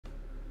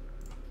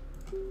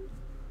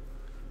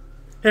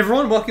Hey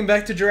everyone, welcome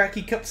back to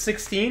Jaraci Cup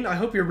 16. I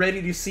hope you're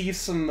ready to see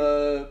some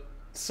I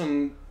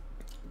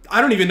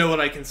don't even know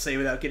what I can say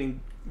without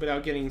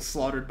getting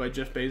slaughtered by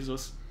Jeff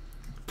Bezos.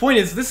 Point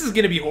is, this is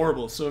gonna be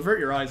horrible, so avert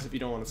your eyes if you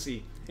don't want to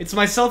see. It's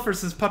myself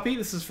versus Puppy.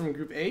 This is from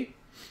Group A.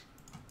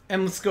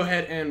 And let's go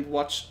ahead and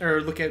watch,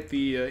 or look at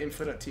the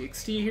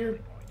info.txt here.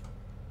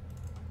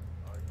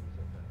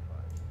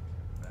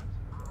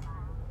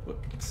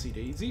 Whoopsie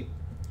daisy.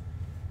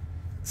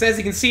 So as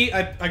you can see,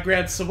 I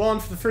grabbed Sawan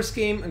for the first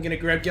game. I'm going to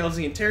grab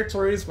Galzian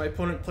territories. My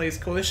opponent plays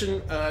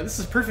Coalition. This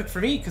is perfect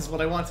for me, because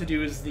what I want to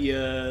do is the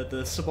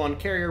Sawan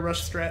carrier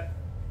rush strat.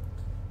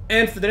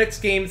 And for the next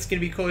game, it's going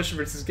to be Coalition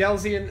versus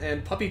Galzian,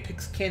 and Puppy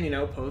picks Canyon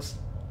Outpost.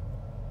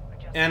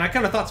 And I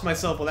kind of thought to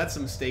myself, well, that's a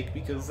mistake,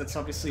 because that's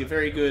obviously a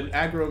very good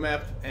aggro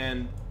map,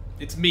 and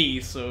it's me,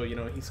 so, you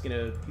know, he's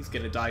gonna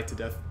die to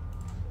death.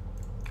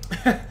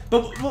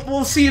 But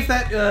we'll see if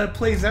that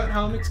plays out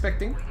how I'm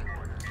expecting.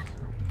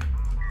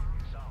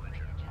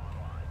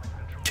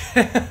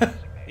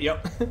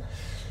 Yep.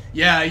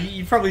 Yeah,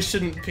 you probably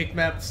shouldn't pick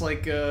maps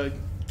like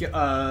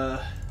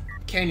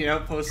Canyon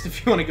Outpost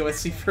if you want to go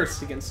SC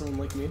first against someone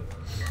like me.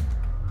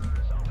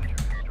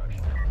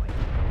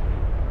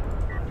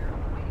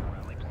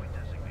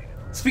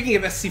 Speaking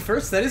of SC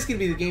first, that is going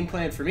to be the game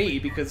plan for me,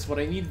 because what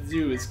I need to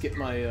do is get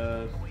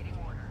my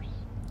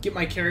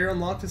carrier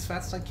unlocked as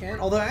fast as I can.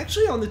 Although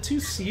actually on the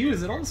two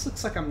CUs, it almost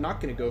looks like I'm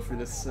not going to go for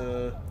this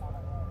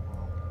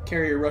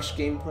carrier rush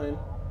game plan.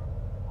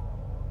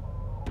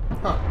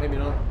 Huh, maybe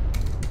not.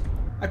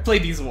 I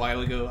played these a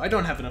while ago. I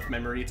don't have enough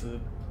memory to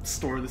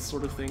store this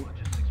sort of thing.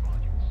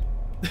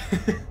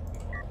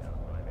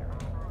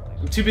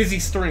 I'm too busy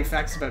storing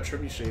facts about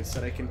trebuchets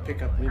so that I can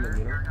pick up women,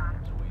 you know?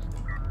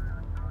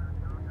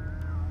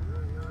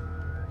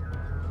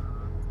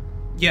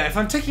 Yeah, if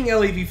I'm taking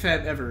LAV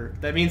Fab ever,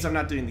 that means I'm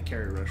not doing the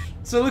carrier rush.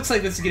 So it looks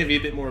like this is going to be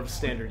a bit more of a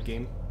standard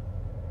game.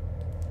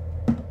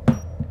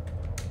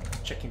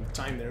 Checking the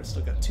time there,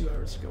 still got 2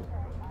 hours to go.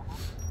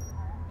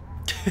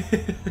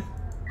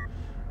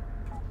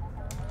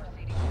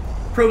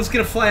 Pro's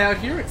gonna fly out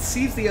here. It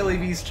sees the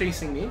LAVs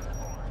chasing me.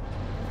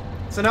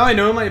 So now I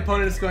know my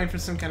opponent is going for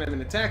some kind of an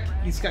attack.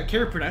 He's got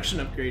carrier production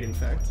upgrade, in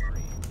fact.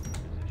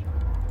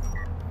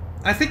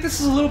 I think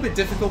this is a little bit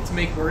difficult to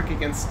make work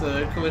against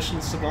the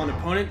Coalition's Savan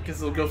opponent, because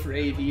they'll go for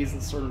AAVs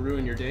and sort of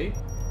ruin your day.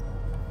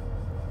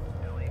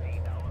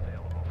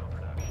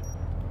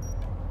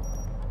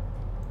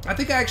 I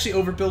think I actually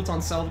overbuilt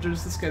on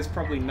salvagers. This guy's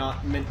probably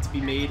not meant to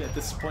be made at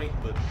this point,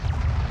 but...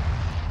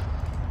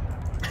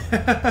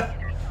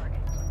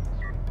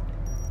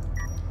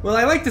 Well,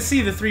 I like to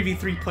see the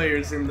 3v3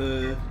 players in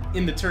the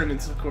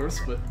tournaments, of course,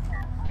 but...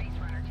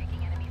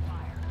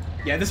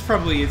 Yeah, this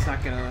probably is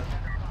not gonna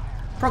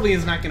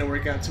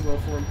work out too well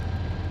for him.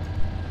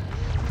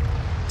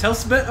 Tell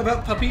us a bit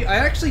about Puppy. I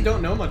actually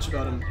don't know much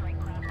about him.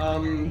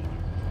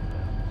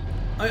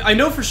 I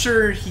know for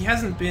sure he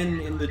hasn't been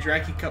in the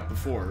Jaraci Cup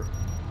before.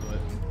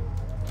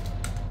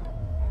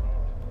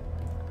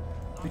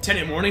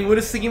 Lieutenant Morningwood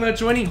is thinking about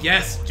joining?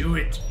 Yes, do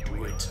it.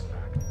 Do it.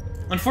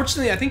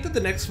 Unfortunately, I think that the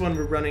next one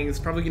we're running is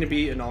probably going to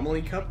be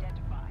Anomaly Cup.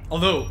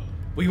 Although,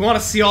 we want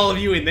to see all of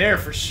you in there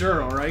for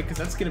sure, alright? Because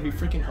that's going to be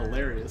freaking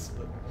hilarious.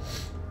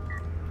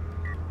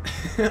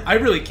 But I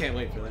really can't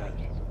wait for that.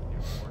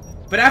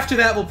 But after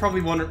that, we'll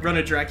probably want to run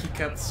a Jaraci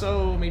Cup,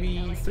 so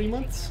maybe 3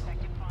 months?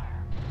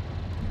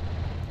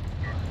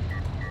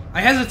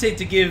 I hesitate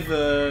to give,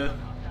 oh,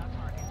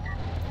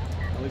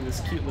 look at this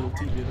cute little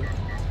TV though.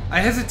 I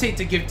hesitate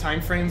to give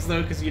time frames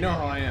though, because you know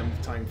how I am with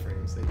time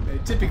frames. They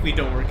typically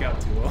don't work out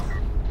too well.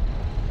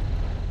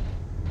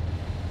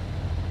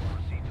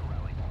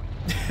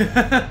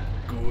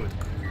 Good.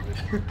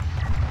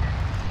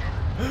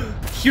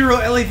 Hero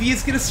LAV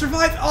is gonna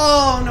survive.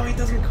 Oh no, he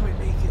doesn't quite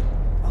make it.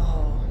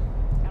 Oh,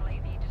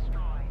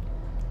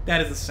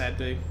 that is a sad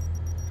day.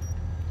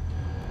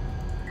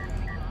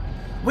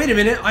 Wait a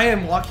minute, I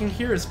am walking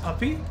here as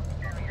Puppy.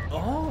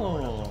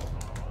 Oh.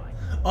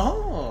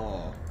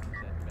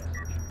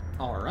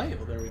 Alright,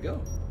 well there we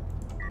go.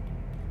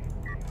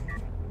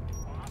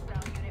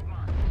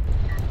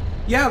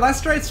 Yeah,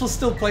 Last Rites will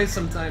still play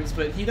sometimes,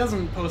 but he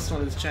doesn't post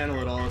on his channel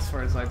at all as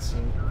far as I've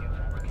seen.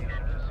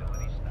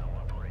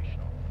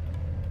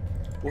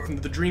 Welcome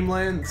to the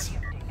Dreamlands.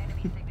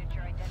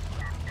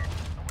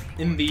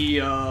 In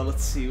the,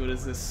 let's see, what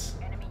is this?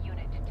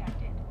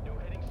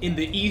 In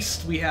the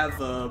east, we have,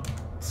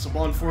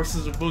 Saban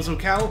forces of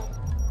Bozocow.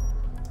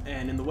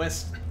 And in the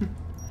west...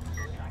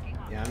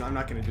 Yeah, I'm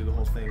not gonna do the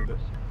whole thing, but...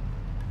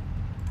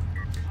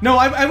 No,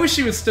 I wish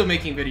he was still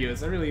making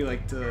videos. I really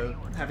liked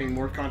having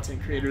more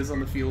content creators on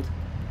the field.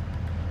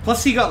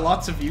 Plus, he got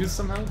lots of views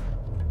somehow.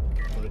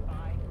 But...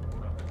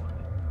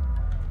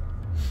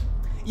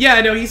 Yeah,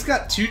 I know, he's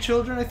got 2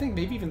 children, I think,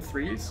 maybe even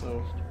 3,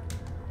 so...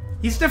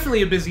 He's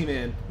definitely a busy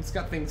man. He's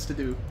got things to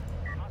do.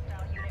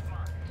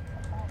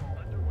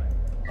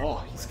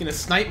 Oh, he's gonna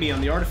snipe me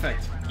on the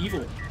artifact.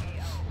 Evil.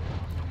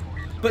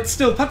 But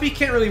still, Puppy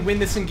can't really win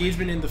this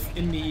engagement in the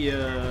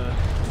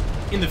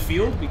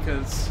field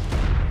because,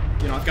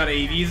 you know, I've got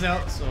AVs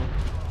out, so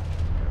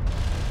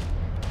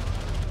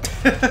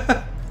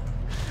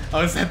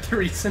Oh, is that the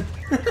reason?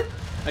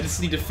 I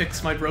just need to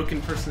fix my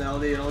broken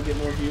personality and I'll get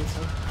more views,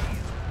 huh?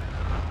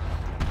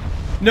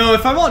 No,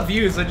 if I want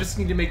views, I just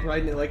need to make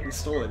Riding It Like We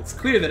Stole It. It's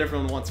clear that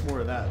everyone wants more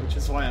of that, which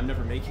is why I'm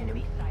never making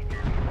them.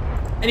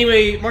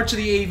 Anyway, March of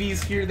the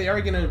AVs here. They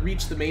are gonna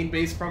reach the main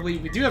base, probably.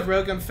 We do have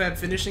Railgun Fab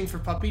finishing for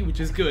Puppy, which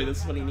is good.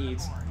 That's what he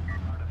needs.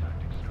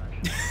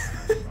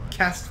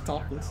 Cast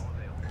topless.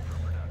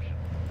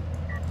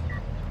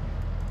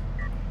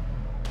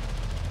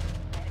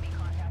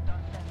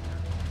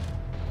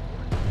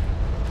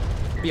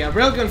 Yeah,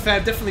 Railgun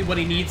Fab, definitely what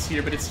he needs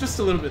here, but it's just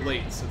a little bit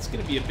late, so it's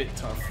gonna be a bit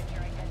tough.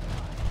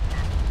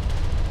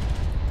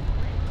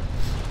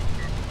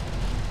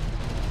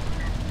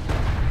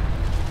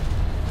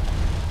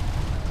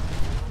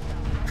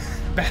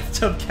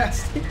 Bathtub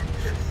casting.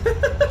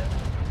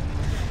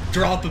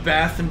 Drop a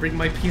bath and bring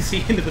my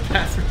PC into the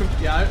bathroom.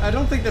 Yeah, I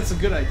don't think that's a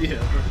good idea.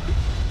 But...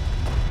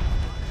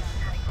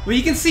 Well,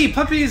 you can see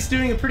Puppy is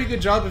doing a pretty good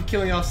job of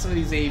killing off some of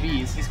these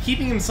AVs. He's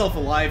keeping himself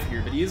alive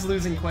here, but he is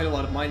losing quite a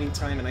lot of mining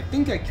time, and I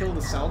think I killed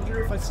the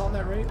Salvager, if I saw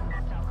that right.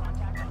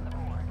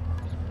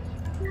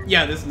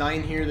 Yeah, there's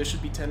 9 here, there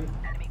should be 10.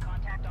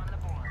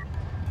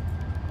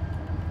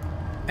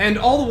 And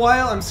all the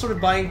while, I'm sort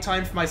of buying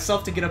time for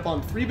myself to get up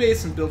on 3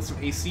 base and build some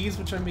ACs,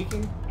 which I'm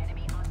making.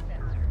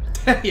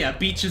 Yeah,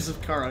 beaches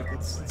of Kharak.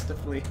 That's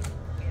definitely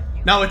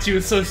not what you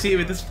associate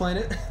with this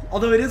planet.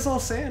 Although it is all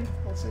sand,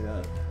 I'll say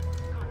that.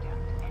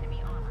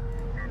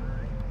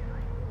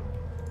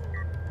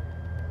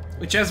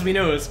 Which, as we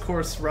know, is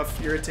coarse,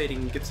 rough, irritating,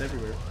 and gets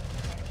everywhere.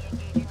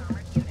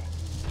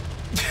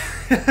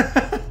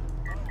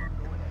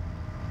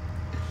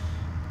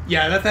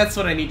 Yeah, that's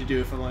what I need to do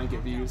if I want to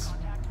get views.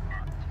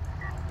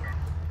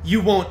 You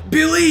won't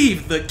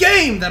believe the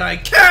game that I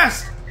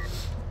cast!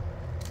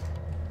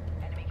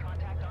 Enemy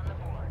contact on the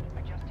board.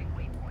 Adjusting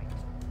waypoint.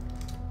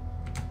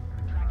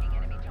 Tracking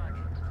enemy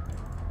targets.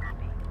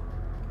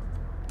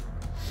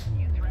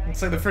 Copy.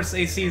 Looks like the first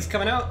AC is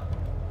coming out.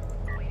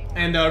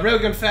 And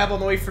Railgun Fab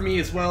on the way for me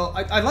as well.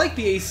 I like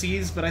the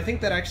ACs, but I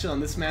think that actually on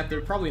this map they're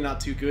probably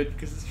not too good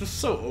because it's just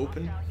so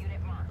open.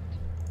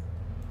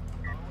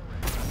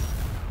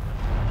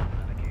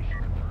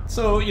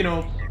 So, you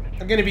know,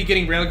 I'm going to be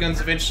getting railguns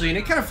eventually, and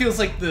it kind of feels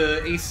like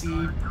the AC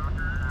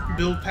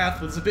build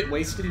path was a bit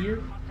wasted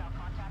here.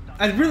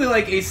 I'd really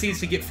like ACs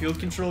to get field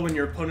control when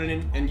your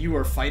opponent and you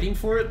are fighting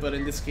for it, but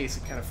in this case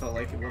it kind of felt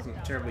like it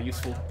wasn't terribly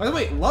useful. By the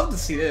way, love to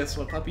see this,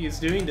 what Puppy is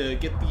doing to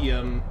get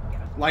the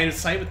line of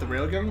sight with the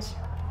railguns.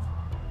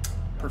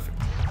 Perfect.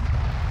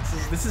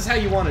 This is how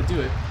you want to do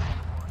it.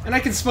 And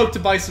I can smoke to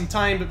buy some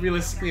time, but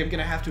realistically I'm going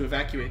to have to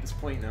evacuate this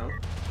point now.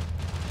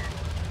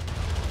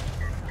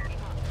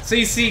 So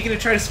you see, gonna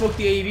try to smoke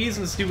the AVs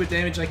and just do what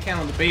damage I can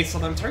on the base,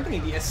 although I'm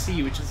targeting the SC,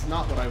 which is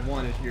not what I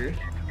wanted here.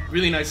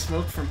 Really nice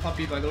smoke from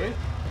Puppy, by the way.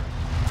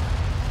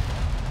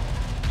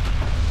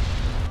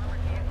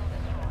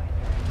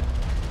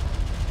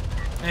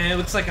 And it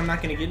looks like I'm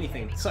not gonna get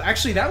anything. So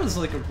actually, that was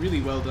like a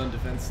really well done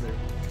defense there.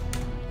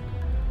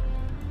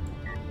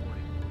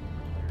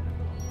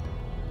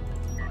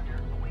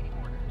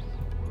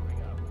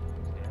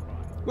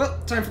 Well,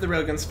 time for the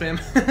railgun spam.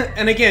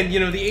 And again,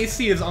 you know, the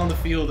AC is on the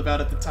field about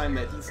at the time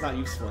that he's not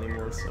useful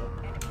anymore, so...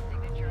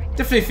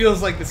 Definitely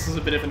feels like this is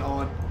a bit of an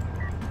odd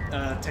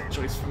tech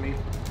choice for me.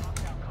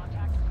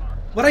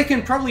 What I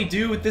can probably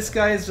do with this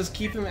guy is just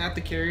keep him at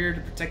the carrier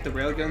to protect the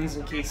railguns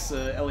in case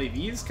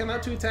LAVs come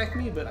out to attack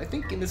me, but I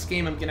think in this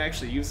game I'm gonna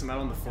actually use them out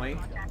on the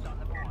flank.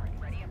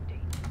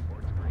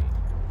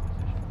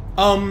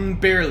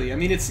 Barely. I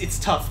mean, it's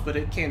tough, but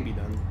it can be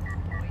done.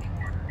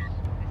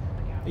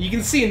 You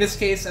can see in this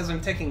case, as I'm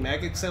taking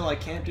Mag Excel, I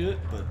can't do it,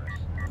 but...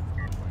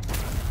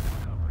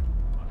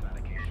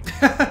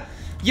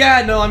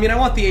 Yeah, no, I mean, I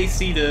want the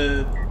AC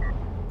to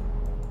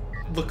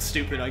look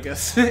stupid, I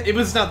guess. It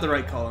was not the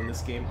right call in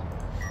this game.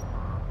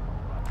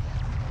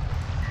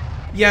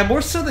 Yeah,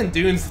 more so than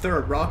Dunes, if there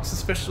are rocks,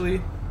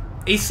 especially.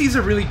 ACs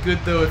are really good,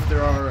 though, if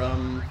there are, a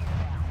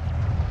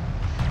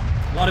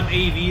lot of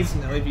AVs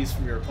and LAVs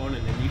from your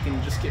opponent, and you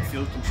can just get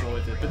field control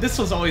with it. But this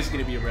was always going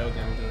to be a railgun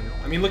gun.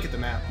 I mean, look at the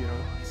map, you know.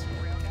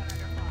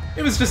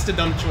 It was just a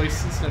dumb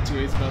choice, there's no two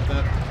ways about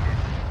that.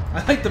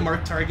 I like the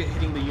marked target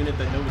hitting the unit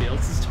that nobody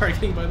else is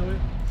targeting, by the way.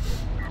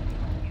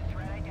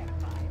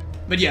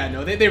 But yeah,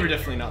 no, they were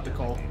definitely not the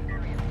call.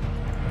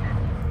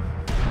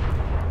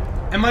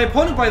 And my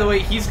opponent, by the way,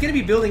 he's going to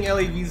be building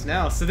LAVs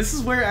now, so this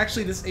is where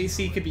actually this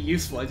AC could be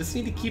useful. I just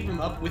need to keep him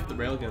up with the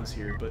railguns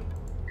here, but...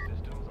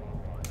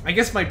 I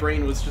guess my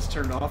brain was just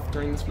turned off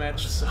during this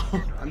match, so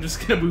I'm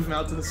just going to move him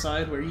out to the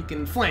side where he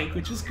can flank,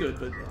 which is good,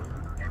 but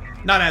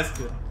not as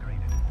good.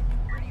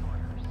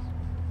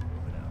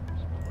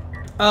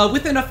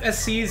 With enough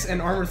SCs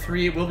and Armor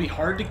 3, it will be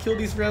hard to kill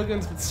these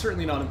railguns, but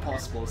certainly not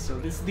impossible, so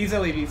these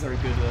LAVs are a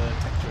good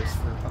tech choice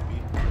for Puppy.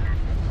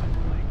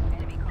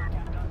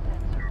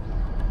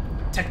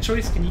 Tech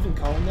choice? Can you even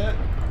call him that?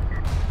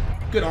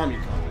 Good army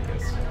call, I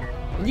guess.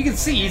 And you can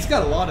see, he's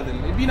got a lot of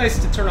them. It'd be nice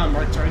to turn on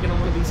Mark Target on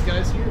one of these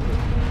guys here,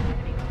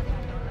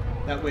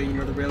 but That way, you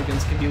know, the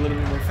railguns can be a little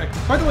bit more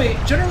effective. By the way,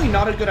 generally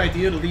not a good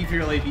idea to leave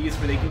your LAVs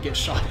where they can get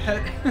shot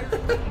at.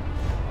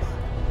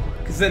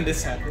 Because then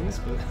this happens,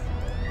 but...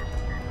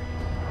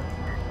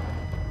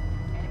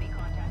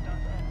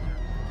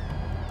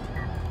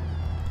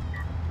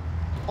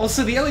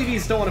 Also, the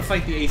LAVs don't want to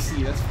fight the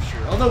AC, that's for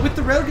sure. Although, with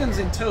the railguns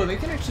in tow, they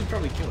can actually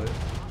probably kill it.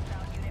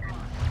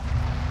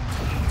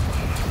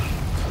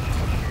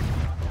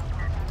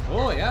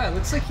 Oh yeah, it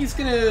looks like he's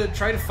gonna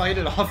try to fight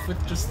it off with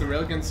just the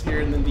railguns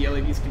here, and then the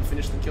LAVs can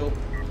finish the kill.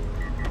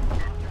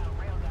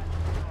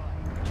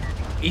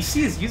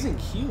 AC is using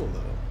heal,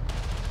 though.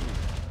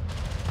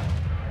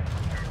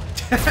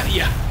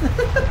 Yeah.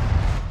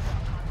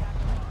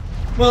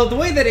 Well, the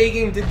way that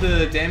A-Game did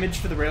the damage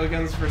for the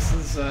railguns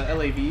versus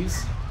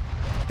LAVs,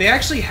 they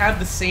actually have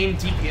the same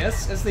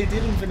DPS as they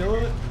did in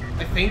vanilla,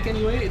 I think,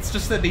 anyway. It's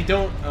just that they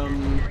don't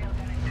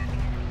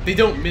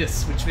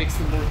miss, which makes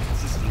them more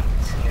consistent.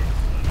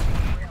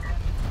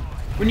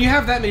 When you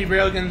have that many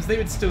railguns, they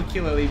would still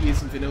kill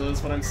LAVs in vanilla,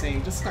 is what I'm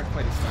saying, just not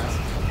quite as fast.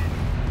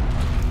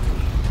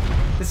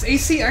 This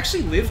AC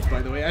actually lived,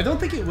 by the way. I don't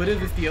think it would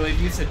have if the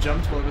LAVs had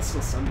jumped while it was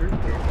still sundered.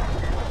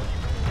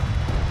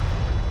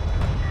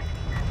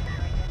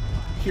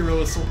 Hero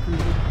assault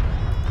cruiser.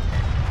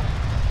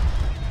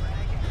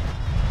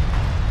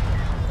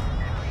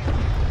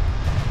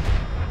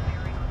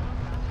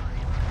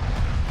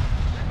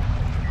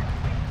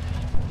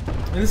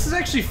 And this is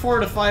actually 4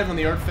 out of 5 on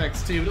the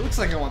artifacts too, but it looks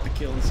like I want the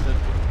kill instead.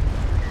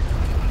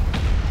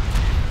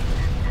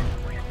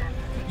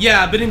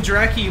 Yeah, but in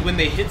Jaraci, when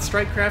they hit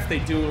Strikecraft, they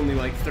do only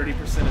like 30%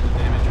 of the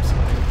damage or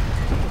something.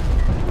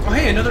 Oh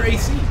hey, another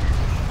AC!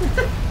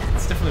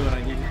 That's definitely what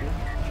I needed here.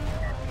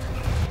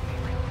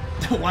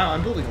 Oh wow,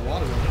 I'm building a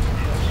lot of them.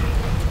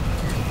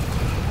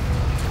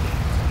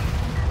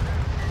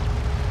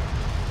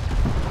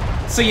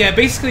 So yeah,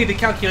 basically the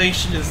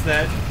calculation is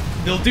that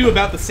they'll do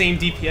about the same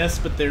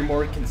DPS, but they're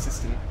more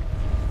consistent.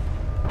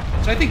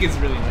 Which I think is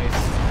really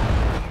nice.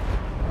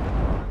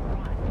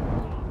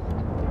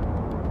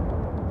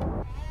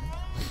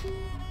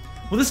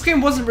 Well, this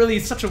game wasn't really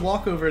such a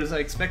walkover as I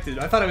expected.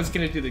 I thought I was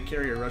going to do the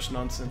carrier rush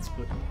nonsense,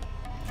 but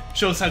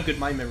shows how good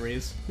my memory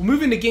is. We'll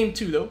move into game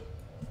 2, though.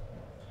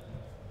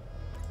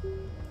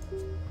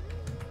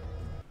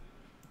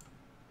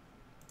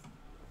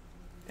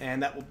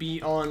 And that will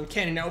be on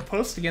Canyon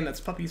Outpost. Again, that's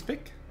Puppy's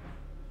pick.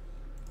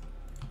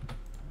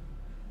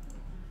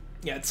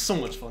 Yeah, it's so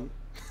much fun.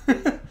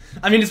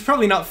 I mean, it's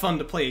probably not fun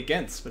to play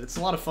against, but it's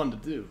a lot of fun to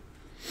do.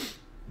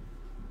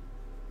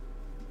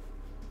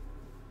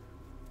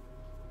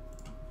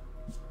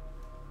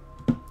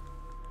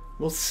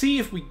 We'll see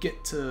if we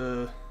get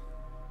to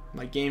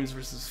my games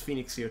versus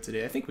Phoenixio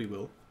today. I think we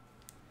will.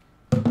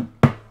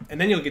 And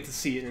then you'll get to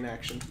see it in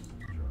action.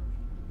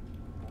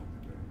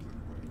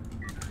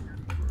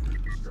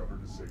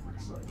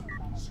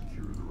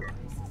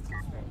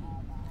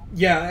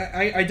 Yeah,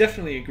 I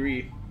definitely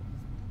agree.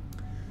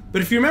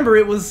 But if you remember,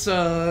 it was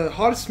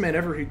Hottest Man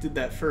Ever who did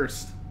that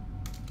first.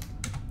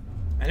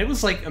 And it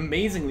was, like,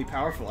 amazingly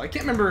powerful. I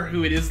can't remember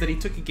who it is that he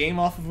took a game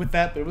off of with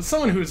that, but it was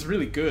someone who was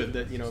really good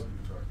that, you know...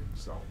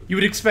 You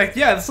would expect,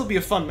 yeah, this will be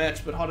a fun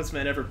match, but Hottest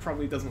Man Ever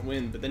probably doesn't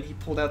win. But then he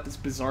pulled out this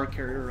bizarre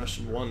carrier rush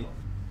and won.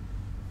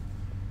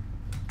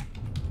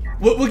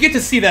 We'll get to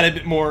see that a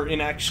bit more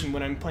in action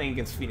when I'm playing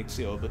against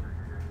Phoenixio, but...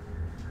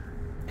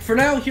 For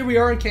now, here we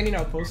are in Canyon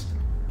Outpost.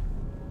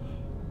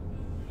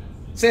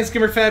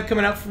 Sandskimmer Fab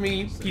coming out for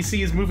me.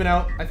 PC is moving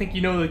out. I think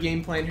you know the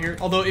game plan here.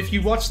 Although, if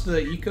you watch the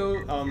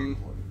eco,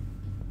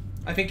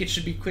 I think it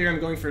should be clear I'm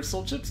going for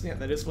assault chips. Yeah,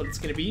 that is what it's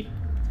going to be.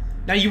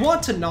 Now, you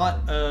want to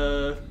not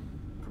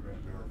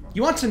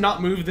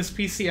move this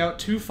PC out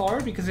too far,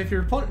 because if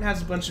your opponent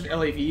has a bunch of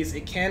LAVs,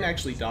 it can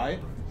actually die.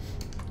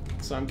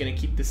 So I'm going to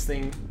keep this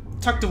thing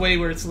tucked away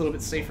where it's a little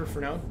bit safer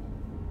for now.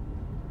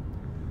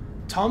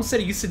 Tom said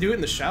he used to do it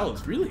in the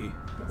shallows. Really?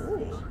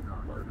 Oh.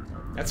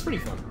 That's pretty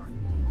fun.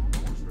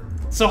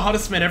 So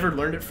Hottest Man Ever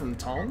learned it from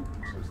Tom?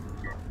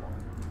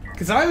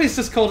 Because I always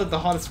just called it the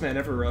Hottest Man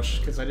Ever rush,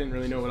 because I didn't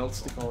really know what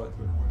else to call it.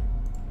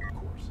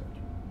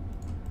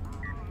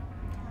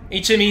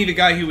 HME, the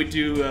guy who would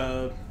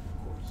do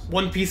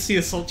 1 PC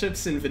assault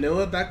chips in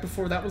vanilla back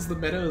before that was the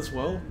meta as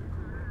well.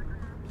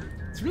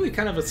 It's really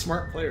kind of a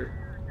smart player.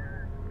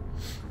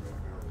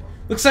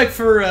 Looks like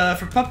for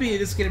Puppy,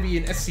 it is going to be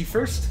an SC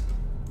first.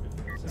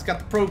 He's got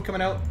the probe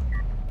coming out.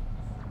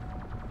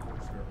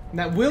 And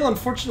that will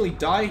unfortunately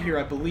die here,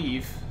 I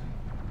believe.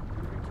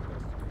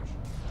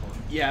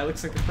 Yeah, it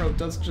looks like the probe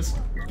does just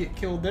get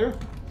killed there.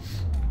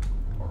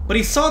 But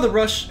he saw the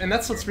rush, and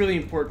that's what's really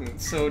important.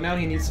 So now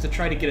he needs to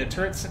try to get a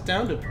turret set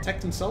down to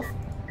protect himself.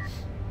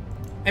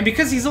 And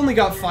because he's only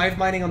got 5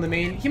 mining on the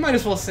main, he might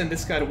as well send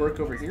this guy to work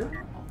over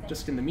here,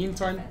 just in the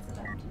meantime.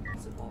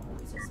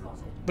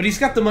 But he's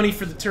got the money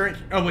for the turret.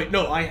 Oh wait,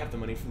 no, I have the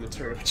money for the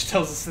turret, which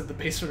tells us that the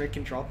base runner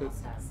can drop it.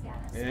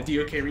 And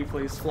DOK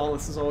replay is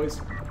flawless as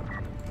always.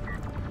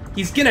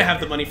 He's gonna have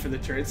the money for the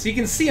turret. So you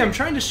can see I'm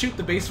trying to shoot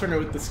the base runner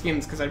with the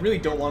skins because I really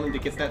don't want him to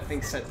get that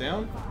thing set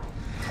down.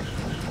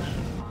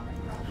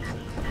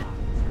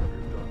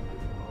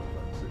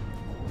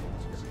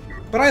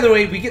 But either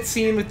way, we get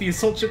seen with the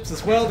assault ships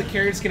as well. The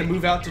carrier's gonna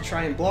move out to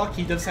try and block.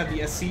 He does have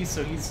the SC,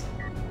 so he's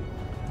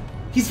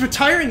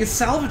retiring his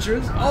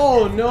salvagers.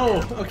 Oh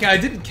no! Okay, I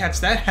didn't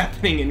catch that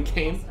happening in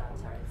game.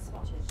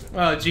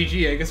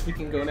 GG. I guess we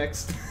can go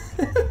next.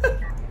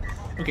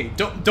 Okay,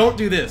 don't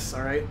do this.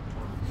 All right.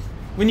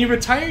 When you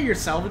retire your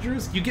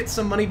salvagers, you get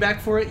some money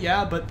back for it,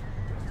 yeah, but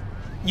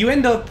you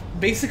end up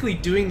basically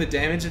doing the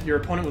damage that your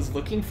opponent was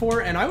looking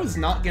for, and I was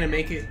not gonna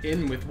make it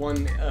in with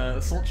one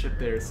assault ship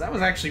there, so that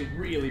was actually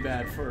really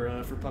bad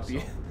for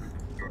Puppy.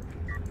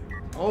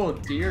 Oh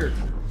dear.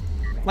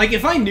 Like,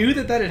 if I knew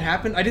that that had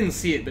happened, I didn't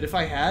see it, but if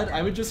I had,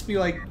 I would just be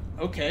like,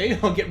 okay,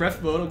 I'll get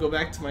ref mode, I'll go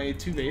back to my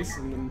 2 base,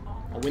 and then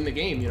I'll win the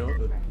game, you know,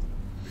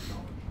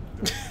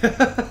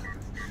 but...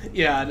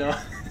 Yeah, no.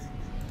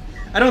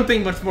 I don't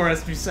think much more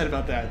has to be said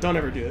about that. Don't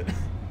ever do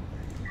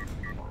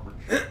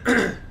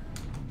it.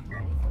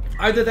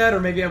 Either that, or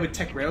maybe I would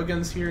tech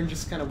railguns here and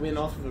just kind of win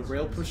off of a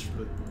rail push.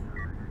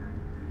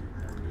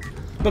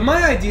 But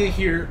my idea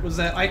here was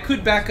that I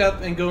could back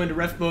up and go into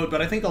ref mode,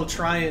 but I think I'll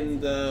try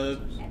and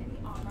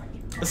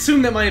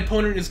assume that my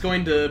opponent is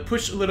going to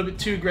push a little bit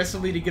too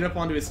aggressively to get up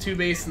onto his 2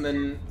 base, and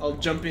then I'll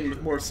jump in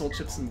with more assault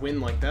ships and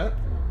win like that.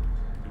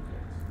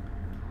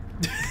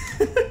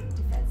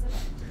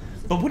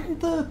 But wouldn't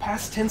the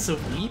past tense of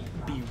weep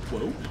be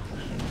woke?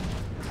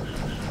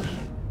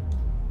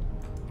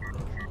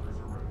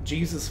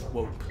 Jesus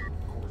woke.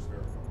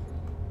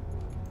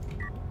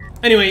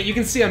 Anyway, you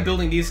can see I'm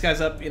building these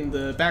guys up in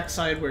the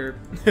backside where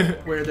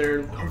where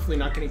they're hopefully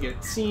not going to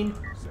get seen.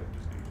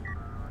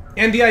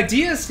 And the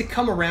idea is to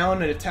come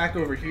around and attack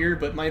over here,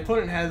 but my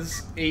opponent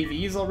has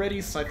AVs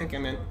already, so I think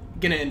I'm going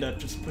to end up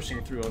just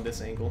pushing through on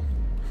this angle.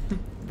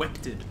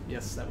 Wected.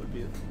 Yes, that would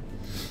be it.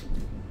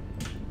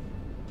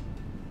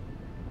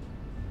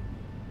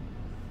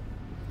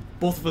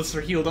 Both of us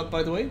are healed up,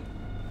 by the way.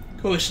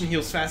 Coalition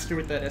heals faster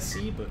with that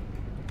SC, but...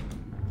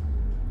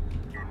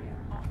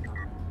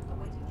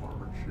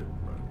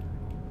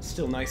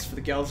 still nice for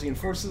the Galzian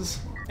forces.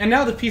 And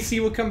now the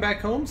PC will come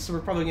back home, so we're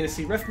probably going to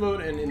see ref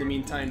mode, and in the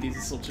meantime, these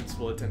assault ships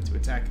will attempt to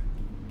attack.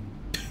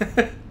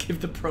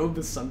 Give the probe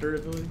the Sunder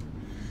ability.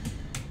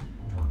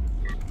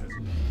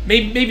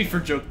 Maybe for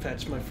joke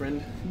patch, my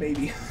friend.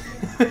 Maybe.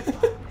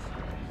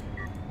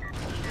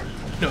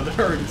 No,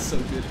 they're already so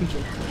good in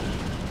joke patch.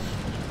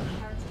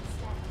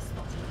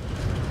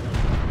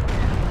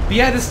 But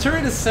yeah, this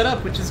turret is set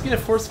up, which is going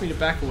to force me to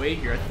back away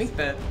here. I think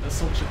that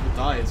assault ship will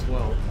die as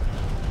well.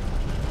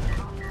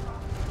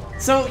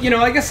 So, you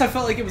know, I guess I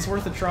felt like it was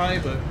worth a try,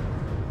 but...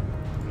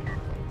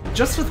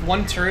 just with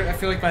one turret, I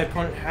feel like my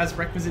opponent has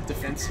requisite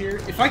defense here.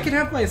 If I could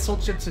have my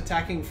assault ships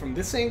attacking from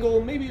this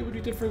angle, maybe it would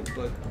be different,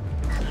 but...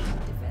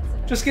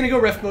 just gonna go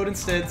ref mode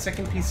instead,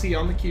 second PC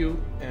on the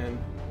queue, and...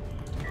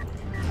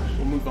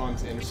 we'll move on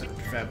to intercept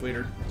fab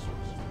later.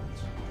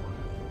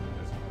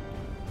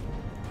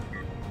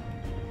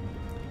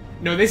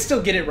 No, they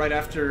still get it right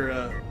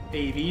after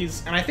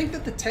AVs, and I think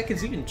that the tech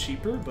is even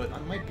cheaper, but I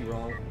might be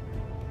wrong.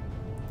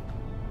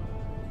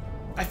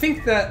 I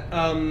think that,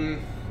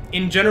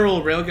 in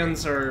general,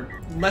 railguns are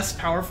less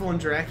powerful in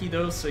Jaraci,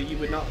 though, so you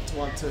would not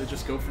want to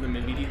just go for them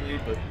immediately,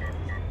 but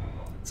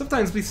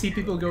sometimes we see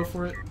people go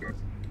for it.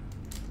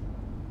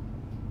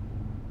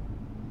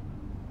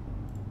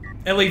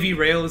 LAV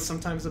rail is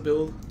sometimes a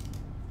build.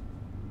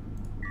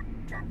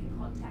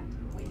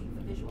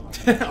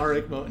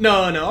 Auric mode.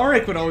 No,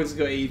 Auric would always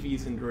go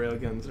AVs into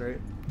railguns, right?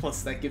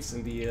 Plus, that gives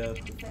him the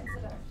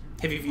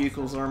heavy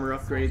vehicles armor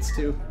upgrades,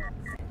 too.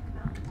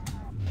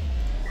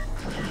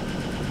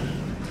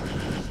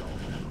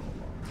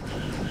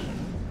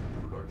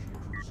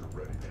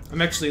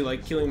 I'm actually,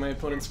 like, killing my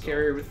opponent's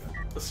carrier with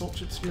assault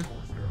ships here.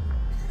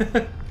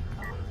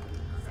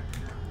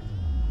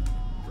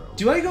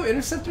 Do I go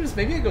interceptors?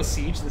 Maybe I go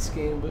siege this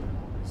game, but...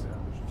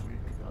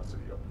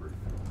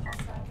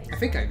 I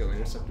think I go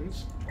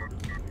interceptors.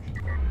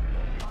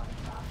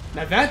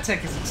 Now that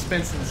tech is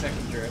expensive in second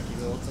Jaraci,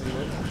 though, I'll tell you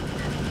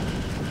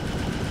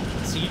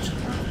what. Siege?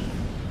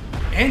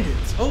 And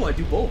it's... oh, I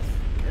do both.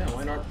 Yeah,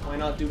 why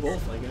not do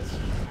both, I guess.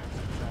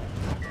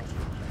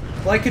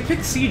 Well, I could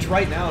pick Siege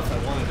right now if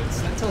I wanted it,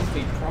 so that tells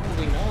me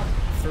probably not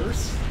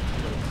first.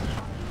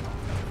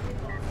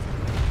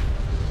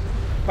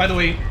 By the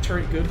way,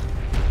 turret good.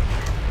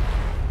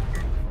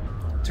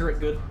 Turret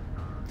good.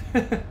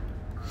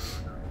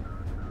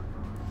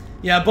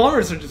 Yeah,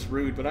 bombers are just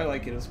rude, but I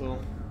like it as well.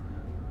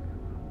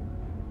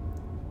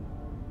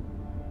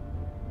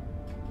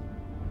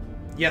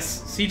 Yes,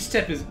 Siege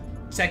tech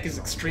is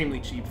extremely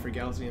cheap for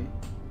Galzian.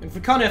 And for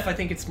Conf, I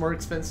think it's more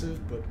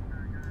expensive, but...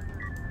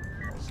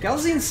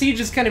 Galzian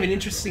Siege is kind of an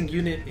interesting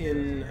unit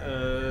in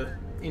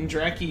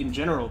Jaraci in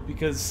general,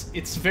 because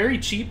it's very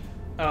cheap.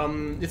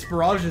 Its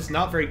barrage is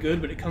not very good,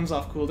 but it comes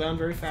off cooldown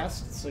very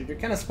fast, so you're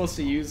kind of supposed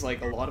to use,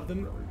 like, a lot of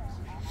them.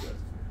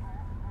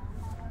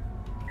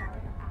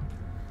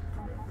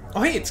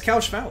 Oh hey, it's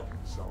Kaushvout.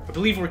 I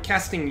believe we're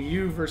casting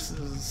you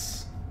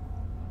versus...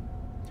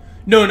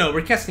 No,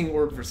 we're casting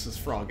Orb versus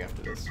Frog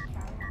after this.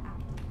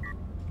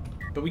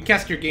 But we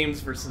cast your games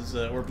versus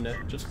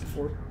Orbnet just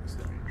before.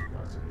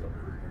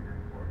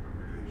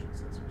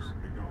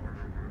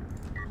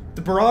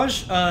 The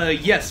barrage,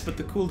 yes, but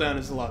the cooldown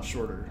is a lot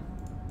shorter.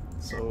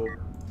 So,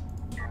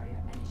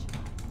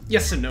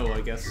 yes and no,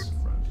 I guess.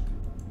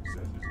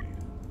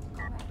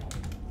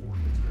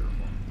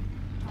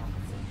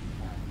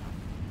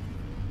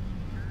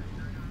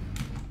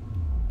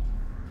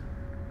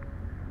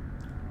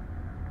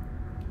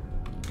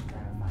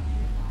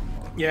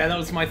 Yeah, that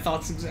was my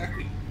thoughts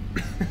exactly.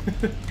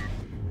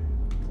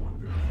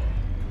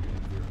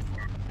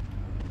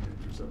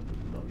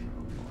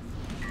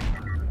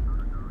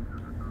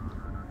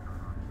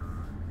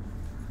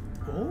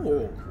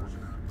 Oh,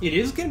 it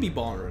is gonna be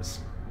bombers.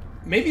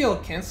 Maybe I'll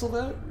cancel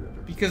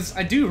that because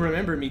I do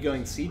remember me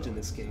going siege in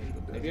this game.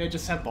 But maybe I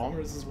just have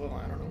bombers as well.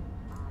 I don't know.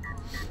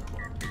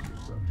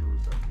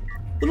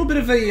 A little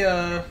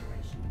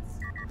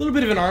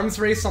bit of an arms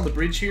race on the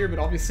bridge here, but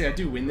obviously I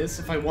do win this.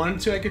 If I wanted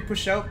to, I could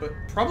push out, but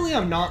probably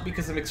I'm not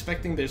because I'm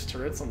expecting there's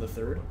turrets on the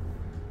third.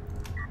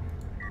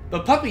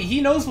 But Puppy,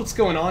 he knows what's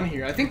going on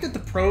here. I think that the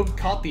probe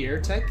caught the air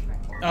tech.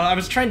 I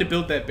was trying to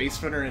build that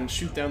base runner and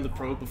shoot down the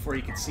probe before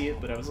he could see it,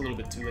 but I was a little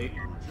bit too late.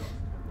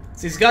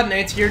 So he's got an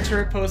anti-air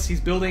turret post,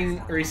 he's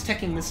building, or he's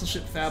teching missile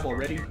ship fab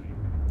already.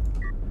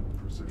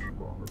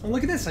 Oh,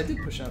 look at this, I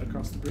did push out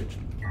across the bridge.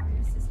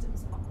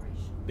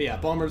 But yeah,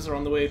 bombers are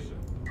on the way.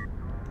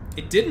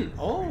 It didn't.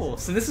 Oh,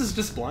 so this is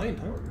just blind,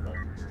 huh?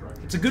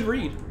 It's a good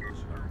read.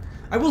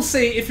 I will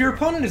say, if your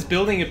opponent is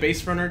building a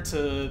base runner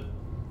to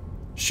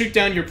shoot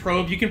down your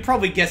probe, you can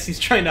probably guess he's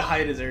trying to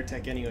hide his air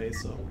tech anyway,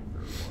 so...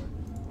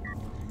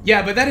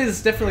 Yeah, but that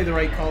is definitely the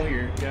right call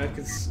here, yeah,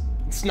 because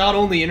it's not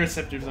only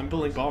interceptors, I'm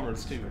building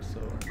bombers too,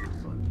 so...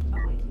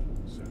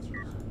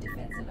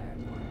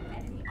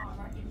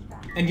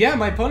 And yeah,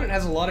 my opponent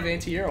has a lot of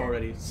anti-air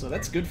already, so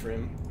that's good for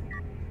him.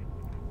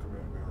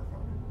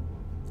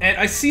 And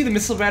I see the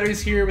missile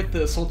batteries here with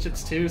the assault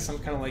ships too, so I'm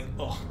kind of like,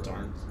 oh,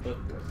 darn. But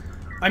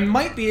I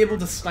might be able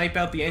to snipe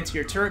out the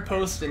anti-air turret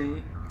post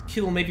and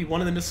kill maybe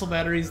one of the missile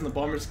batteries and the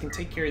bombers can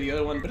take care of the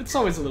other one, but it's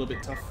always a little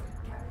bit tough.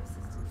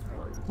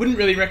 Wouldn't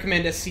really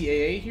recommend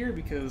SCAA here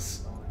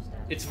because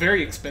it's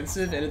very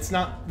expensive and it's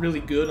not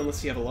really good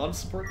unless you have a lot of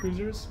support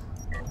cruisers.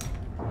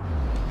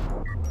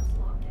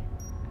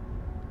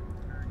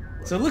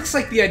 So it looks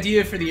like the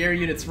idea for the air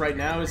units right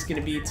now is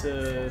going to be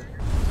to...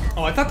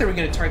 Oh, I thought they were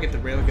going to target the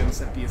railguns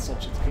that the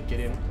assault ships could get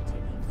in.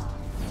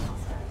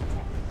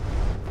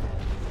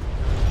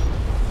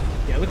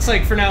 Yeah, it looks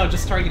like for now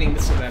just targeting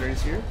missile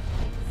batteries here.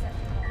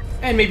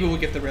 And maybe we'll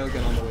get the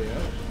railgun on the way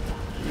out.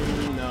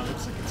 No, it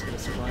looks like it's going to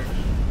survive.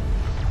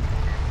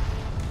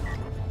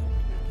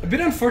 A bit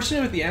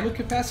unfortunate with the ammo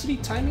capacity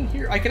timing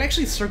here. I could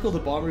actually circle the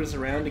bombers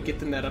around to get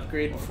them that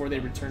upgrade before they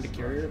return to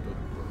carrier, but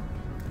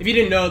if you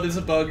didn't know, there's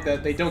a bug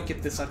that they don't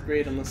get this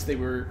upgrade unless they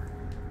were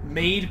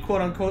made,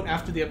 quote-unquote,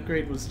 after the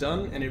upgrade was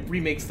done, and it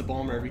remakes the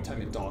bomber every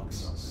time it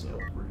docks,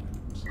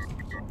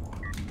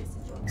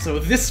 so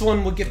this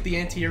one will get the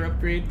anti-air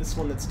upgrade, this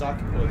one that's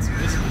docking, well, it's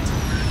invisible.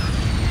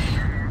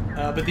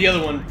 But the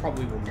other one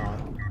probably will not.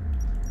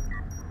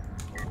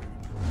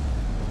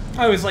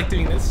 I always like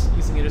doing this,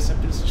 using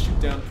interceptors to shoot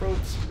down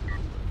probes.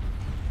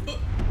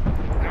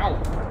 Ow!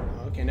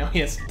 Okay, now he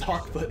has to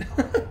dock, but...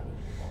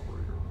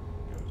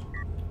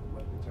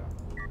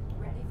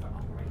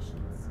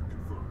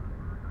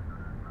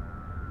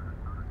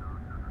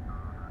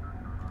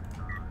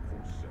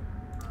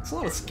 It's a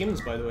lot of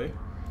skims, by the way.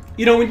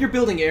 You know, when you're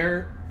building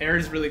air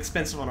is really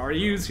expensive on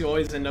RUs, you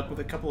always end up with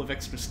a couple of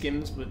extra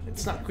skims, but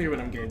it's not clear what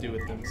I'm going to do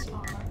with them,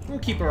 so we'll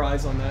keep our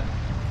eyes on that.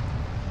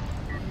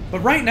 But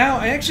right now,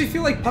 I actually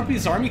feel like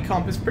Puppy's army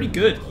comp is pretty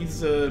good.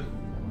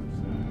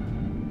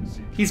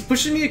 He's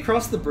pushing me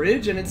across the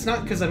bridge, and it's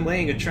not because I'm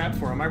laying a trap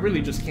for him. I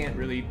really just can't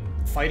really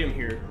fight him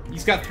here.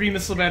 He's got 3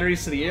 missile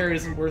batteries, so the air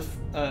isn't worth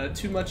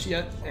too much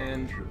yet,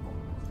 and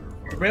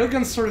the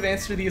railguns sort of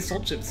answer the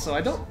assault ships, so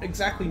I don't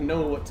exactly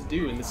know what to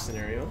do in this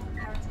scenario.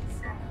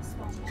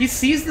 He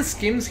sees the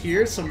skims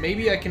here, so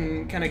maybe I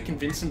can kind of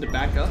convince him to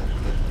back up.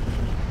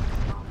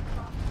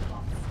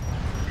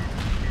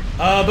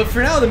 But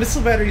for now, the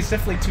missile battery is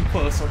definitely too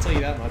close, I'll tell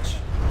you that much.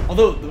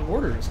 Although, the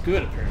order is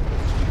good, apparently.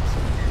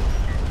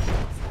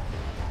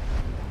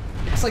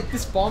 Looks like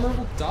this bomber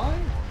will die.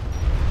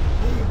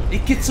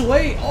 It gets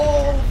away!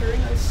 Oh, very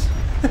nice.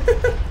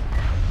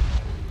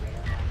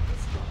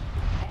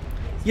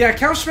 Yeah,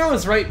 Kauschmau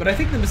is right, but I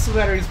think the missile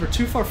batteries were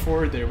too far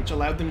forward there, which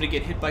allowed them to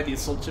get hit by the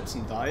assault ships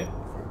and die.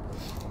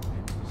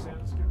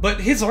 But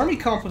his army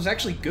comp was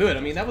actually good. I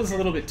mean, that was a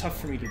little bit tough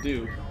for me to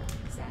do.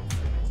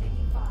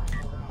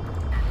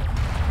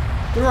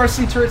 There are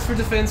some turrets for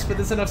defense, but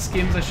there's enough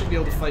skims I should be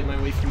able to fight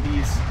my way through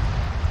these.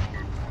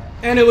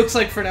 And it looks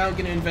like for now I'm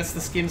going to invest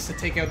the skims to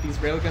take out these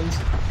railguns.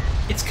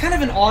 It's kind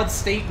of an odd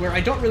state where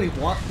I don't really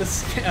want the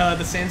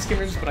sand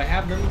skimmers, but I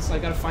have them, so I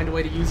gotta find a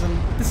way to use them.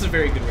 This is a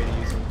very good way to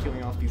use them,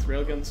 killing off these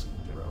railguns.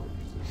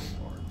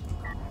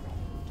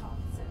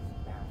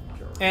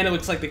 And it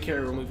looks like the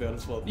carrier will move out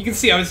as well. You can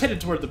see I was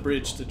headed toward the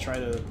bridge to try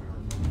to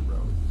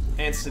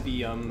answer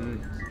the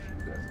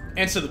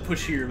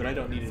push here, but I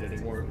don't need it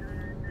anymore.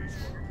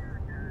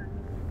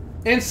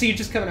 And siege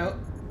is coming out.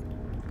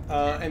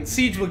 And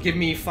Siege will give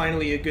me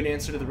finally a good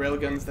answer to the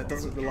railguns that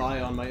doesn't rely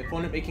on my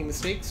opponent making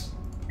mistakes.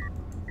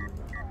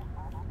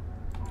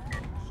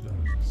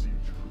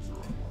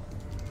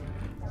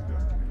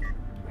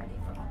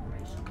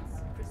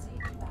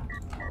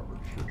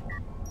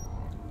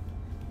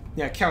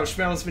 Yeah,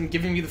 Couchmal's been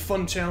giving me the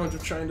fun challenge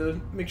of trying to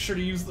make sure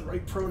to use the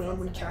right pronoun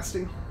when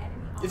casting.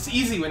 It's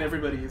easy when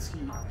everybody is he.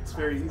 It's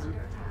very easy.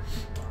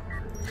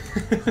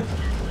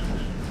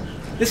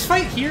 This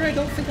fight here, I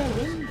don't think I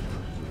win.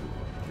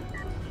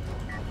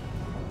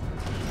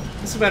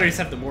 Missile batteries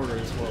have the mortar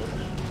as well.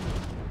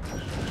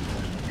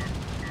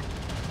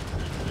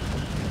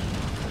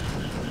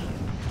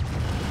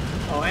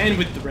 Oh, and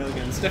with the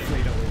railguns,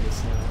 definitely don't win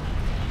this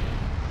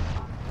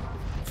now.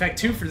 In fact,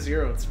 2 for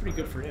 0, it's pretty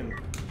good for him.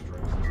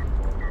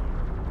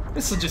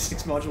 This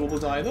logistics module will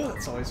die though,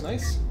 that's always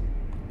nice.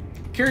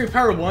 Carrier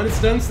power 1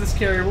 is done, so this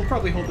carrier will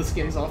probably hold the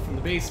skins off from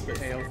the base, but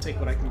hey, I'll take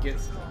what I can get.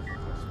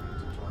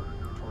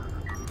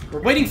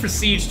 We're waiting for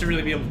Siege to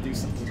really be able to do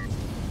something.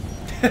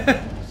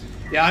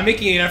 Yeah, I'm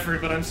making an effort,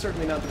 but I'm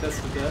certainly not the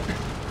best at that.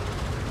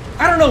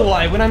 I don't know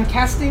why, when I'm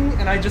casting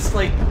and I just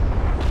like...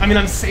 I mean,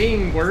 I'm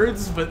saying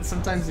words, but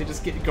sometimes they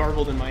just get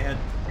garbled in my head.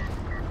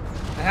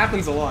 It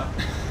happens a lot.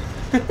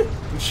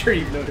 I'm sure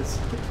you've noticed.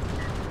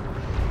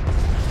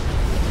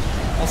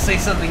 I'll say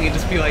something and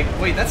just be like,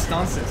 wait, that's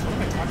nonsense. What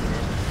am I talking about?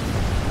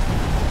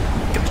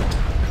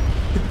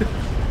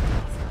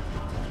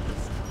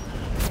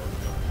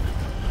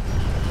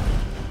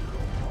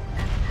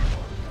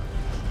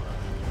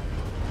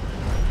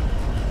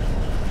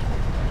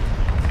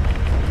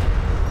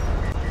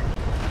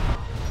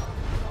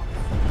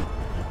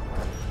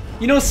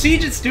 You know,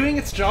 Siege, it's doing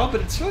its job,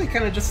 but it's really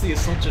kind of just the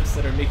assault jets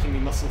that are making me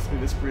muscle through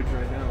this bridge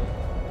right now.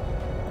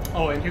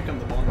 Oh, and here come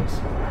the bombers.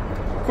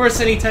 Of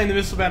course, anytime the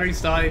missile batteries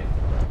die,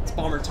 it's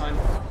bomber time.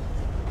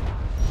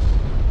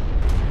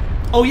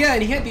 Oh yeah,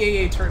 and he had the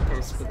AA turret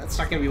post, but that's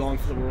not going to be long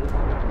for the world.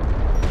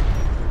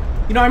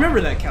 You know, I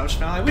remember that couch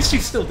now. I wish you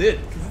still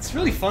did, because it's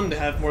really fun to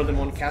have more than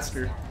one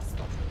caster.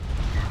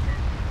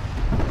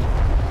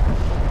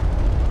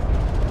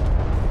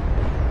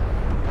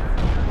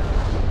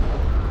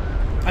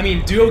 I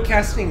mean, duo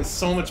casting is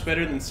so much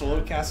better than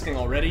solo casting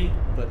already,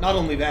 but not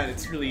only that,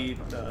 it's really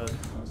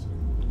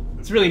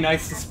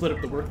nice to split up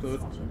the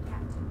workload.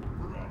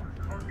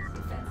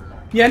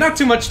 Yeah, not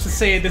too much to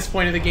say at this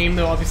point of the game,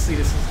 though. Obviously,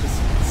 this is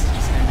just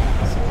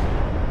ending.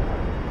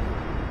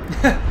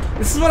 So.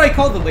 This is what I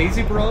call the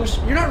lazy barrage.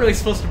 You're not really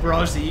supposed to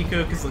barrage the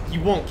eco because like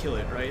you won't kill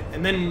it, right?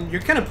 And then you're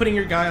kind of putting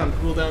your guy on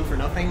cooldown for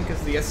nothing because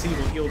the SC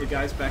will heal the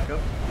guys back up.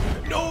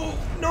 No,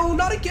 no,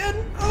 not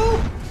again!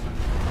 Oh,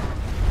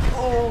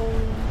 oh,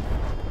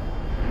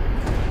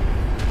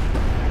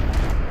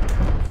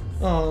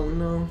 oh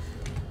no.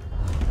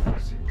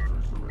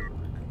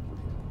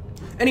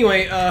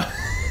 Anyway,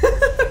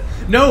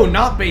 no,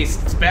 not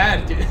based. It's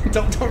bad.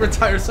 Don't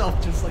retire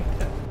yourself just like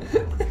that.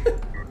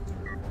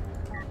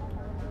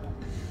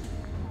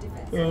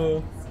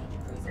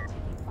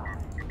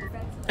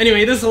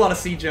 Anyway, there's a lot of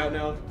siege out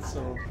now,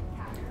 so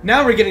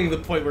now we're getting to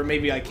the point where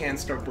maybe I can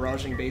start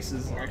barraging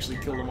bases and actually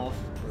kill them off.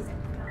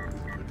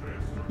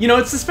 You know,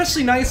 it's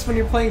especially nice when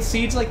you're playing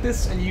siege like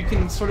this and you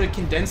can sort of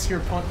condense your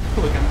opponent.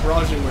 Look, I'm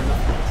barraging where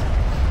nothing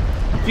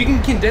is. If you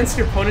can condense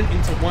your opponent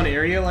into one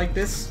area like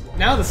this,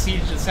 now the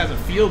siege just has a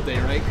field day,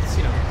 right? Because,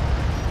 you know,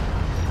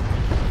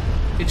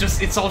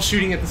 it's all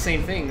shooting at the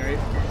same thing, right?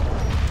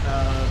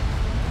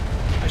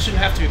 I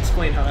shouldn't have to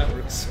explain how that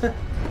works.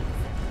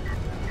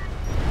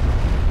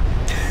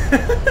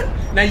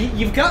 Now,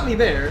 you've got me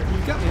there.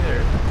 You've got me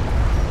there.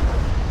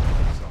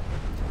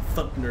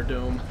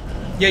 Thunderdome.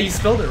 Yeah, you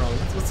spelled it wrong.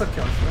 What's up,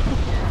 Kelly?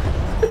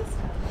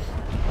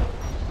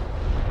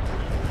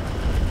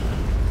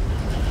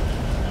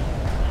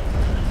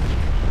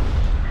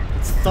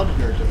 It's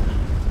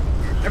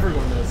Thunderdome.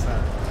 Everyone knows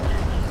that.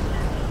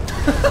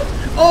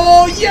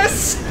 Oh,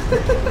 yes!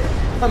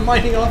 I'm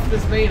mining off of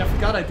his main. I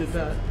forgot I did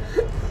that.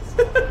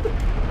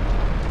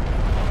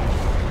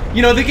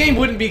 You know, the game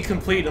wouldn't be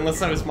complete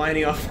unless I was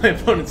mining off my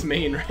opponent's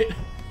main, right?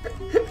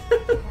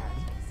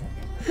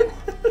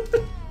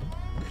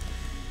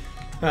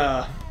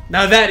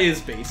 Now that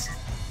is based.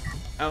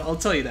 I'll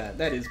tell you that.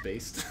 That is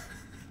based.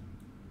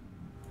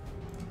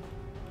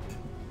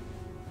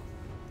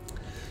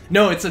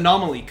 No, it's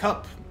Anomaly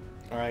Cup.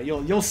 Alright,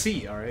 you'll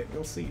see, alright?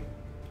 You'll see.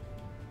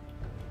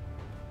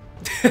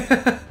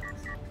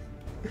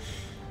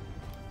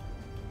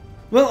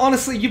 Well,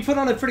 honestly, you put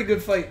on a pretty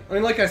good fight. I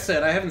mean, like I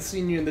said, I haven't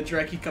seen you in the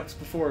Jaraci Cups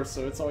before,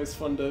 so it's always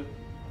fun to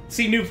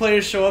see new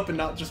players show up and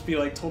not just be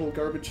like total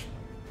garbage.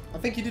 I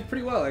think you did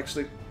pretty well,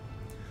 actually.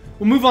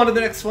 We'll move on to the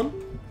next one,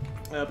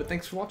 but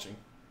thanks for watching.